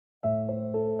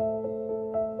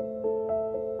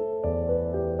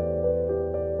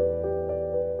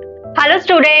Hello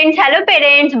students, hello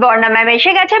parents, বর্ণা ma'am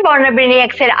এসে গেছে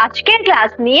বর্ণাব্রেনিয়াক্স এর আজকের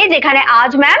ক্লাস নিয়ে, যেখানে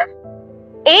আজ ম্যাম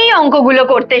এই অঙ্কগুলো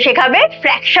করতে শেখাবে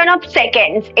ফ্র্যাকশন অফ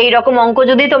সেকেন্ডস। এইরকম অঙ্ক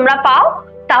যদি তোমরা পাও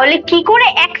তাহলে কি করে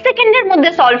 1 সেকেন্ডের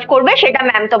মধ্যে সলভ করবে সেটা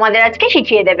ম্যাম তোমাদের আজকে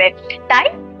শিখিয়ে দেবে। তাই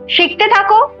শিখতে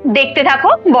থাকো, দেখতে থাকো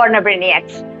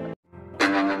বর্ণাব্রেনিয়াক্স।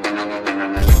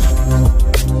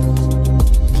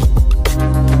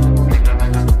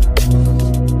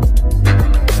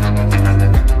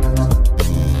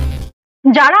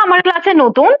 যারা আমার ক্লাসে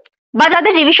নতুন বা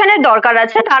যাদের রিভিশনের দরকার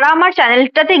আছে তারা আমার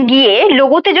চ্যানেলটাতে গিয়ে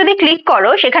লোগোতে যদি ক্লিক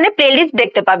করো সেখানে প্লেলিস্ট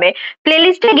দেখতে পাবে।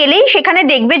 প্লেলিস্টে গেলেই সেখানে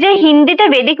দেখবে যে হিন্দিতে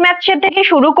বেদিক ম্যাথস থেকে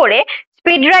শুরু করে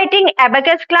স্পিড রাইটিং,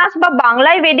 অ্যাবাকাস ক্লাস বা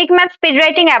বাংলায় বেদিক math, speed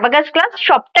writing, abacus class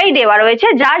সবটাই দেওয়া রয়েছে,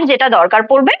 যার যেটা দরকার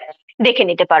পড়বে দেখে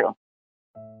নিতে পারো।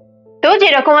 তো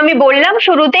যেরকম আমি বললাম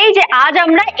শুরুতেই যে আজ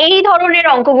আমরা এই ধরনের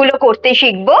অঙ্কগুলো করতে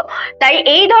শিখবো, তাই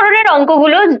এই ধরনের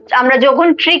অঙ্কগুলো আমরা যখন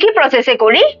ট্রিকি প্রসেসে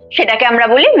করি সেটাকে আমরা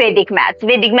বলি বেদিক ম্যাথস।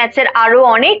 বেদিক ম্যাথস এর আরো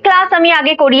অনেক ক্লাস আমি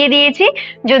আগে করিয়ে দিয়েছি,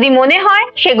 যদি মনে হয়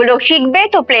সেগুলো শিখবে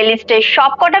তো প্লেলিস্টে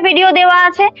সব কটা ভিডিও দেওয়া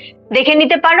আছে, দেখে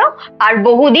নিতে পারো। আর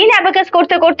বহুদিন অ্যাবাকাস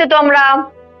করতে করতে তো আমরা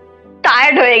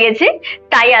টায়ার্ড হয়ে গেছি,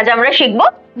 তাই আজ আমরা শিখবো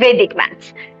বেদিক ম্যাথস।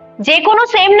 যে কোনো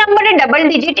সেম নাম্বারে ডাবল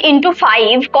ডিজিট ইনটু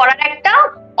 5 করার একটা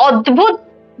অদ্ভুত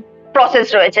প্রসেস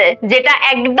রয়েছে, যেটা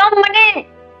একদম মানে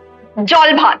জল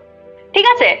ভাত। ঠিক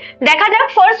আছে, দেখা যাক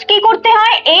ফার্স্ট কি করতে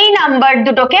হয়। এই নাম্বার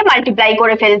দুটোকে মাল্টিপ্লাই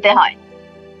করে ফেলতে হয়।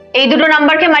 এই দুটো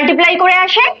নাম্বারকে মাল্টিপ্লাই করে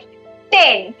আসে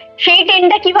 10। সেই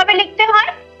 10টা কিভাবে লিখতে হয়?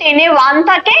 10 এ 1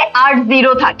 থাকে আর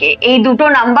 0 থাকে, এই দুটো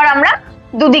নাম্বার আমরা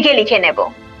দুদিকে লিখে নেব।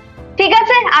 ঠিক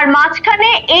আছে, আর মাঝখানে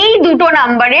এই দুটো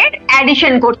নাম্বারের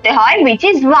অ্যাডিশন করতে হয় which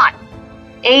is 1।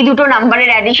 এই দুটো নাম্বারের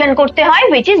অ্যাডিশন করতে হয়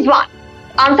which is 1।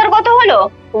 আনসার কত হলো?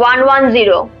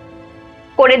 110।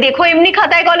 করে দেখো এমনি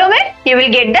খাতায় কলমে, you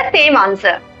will get the same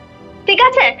answer। ঠিক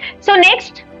আছে, সো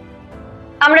নেক্সট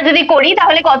আমরা যদি করি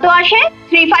তাহলে কত আসে?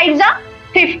 3 5 যা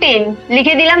 15,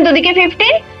 লিখে দিলাম দুদিকে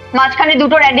 15, মাঝখানে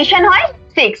দুটোর অ্যাডিশন হয়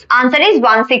 6। Answer is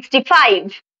 165।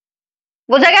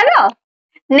 বোঝা গেল?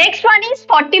 Next one is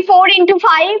 44 into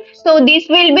 5, so this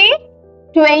will be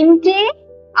 20,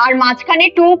 আর মাঝখানে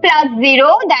 2 plus 0,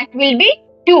 that will be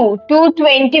 2।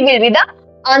 220 will be the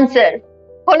answer।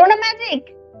 হলো না ম্যাজিক?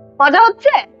 মজা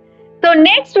হচ্ছে? তো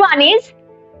next one is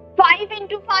 5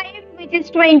 into 5 which is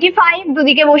 25,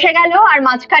 দুদিকে বসে গেল, আর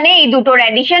মাঝখানে এই দুটোর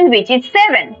addition which is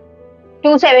 7।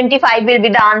 275 will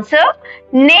be the answer।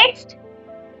 Next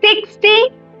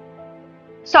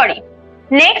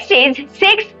is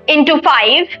 6 into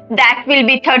 5, that will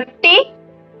be 30।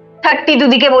 30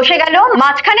 দুদিকে বসে গেল,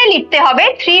 মাঝখানে লিখতে হবে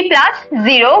 3 plus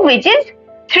 0 which is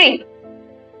 3।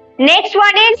 Next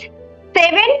one is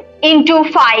 7 into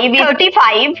 5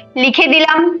 35, লিখে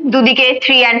দিলাম দুদিকে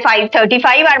 3 and 5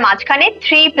 35, আর মাঝখানে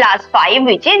 3 plus 5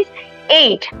 which is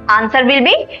 8। Answer will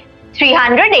be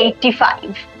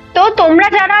 385। তো তোমরা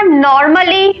যারা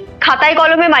নর্মালি খাতায়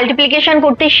কলমে মাল্টিপ্লিকেশন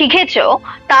করতে শিখেছো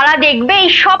তারা দেখবে এই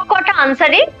সব কটা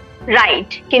আনসারই রাইট,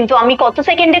 কিন্তু আমি কত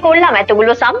সেকেন্ডে করলাম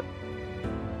এতগুলো সাম,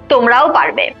 তোমরাও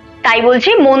পারবে। তাই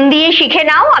বলছি মন দিয়ে শিখে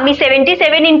নাও। আমি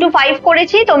 77 into 5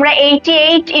 করেছি, তোমরা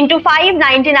 88 into 5,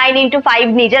 99 into 5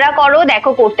 নিজেরা করো,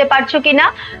 দেখো করতে পারছো কিনা।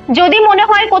 যদি মনে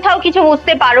হয় কোথাও কিছু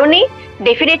বুঝতে পারোনি,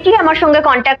 ডেফিনেটলি আমার সঙ্গে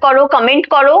কন্ট্যাক্ট করো, কমেন্ট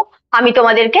করো, আমি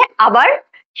তোমাদেরকে আবার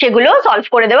সেগুলো সলভ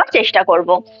করে দেওয়ার চেষ্টা করব।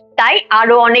 তাই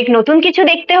আরো অনেক নতুন কিছু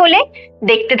দেখতে হলে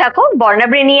দেখতে থাকো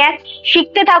বর্ণাব্রেনিয়াক্স,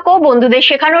 শিখতে থাকো। বন্ধুদের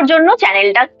শেখানোর জন্য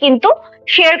চ্যানেলটা কিন্তু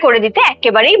শেয়ার করে দিতে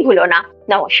একেবারেই ভুলো না।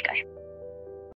 নমস্কার।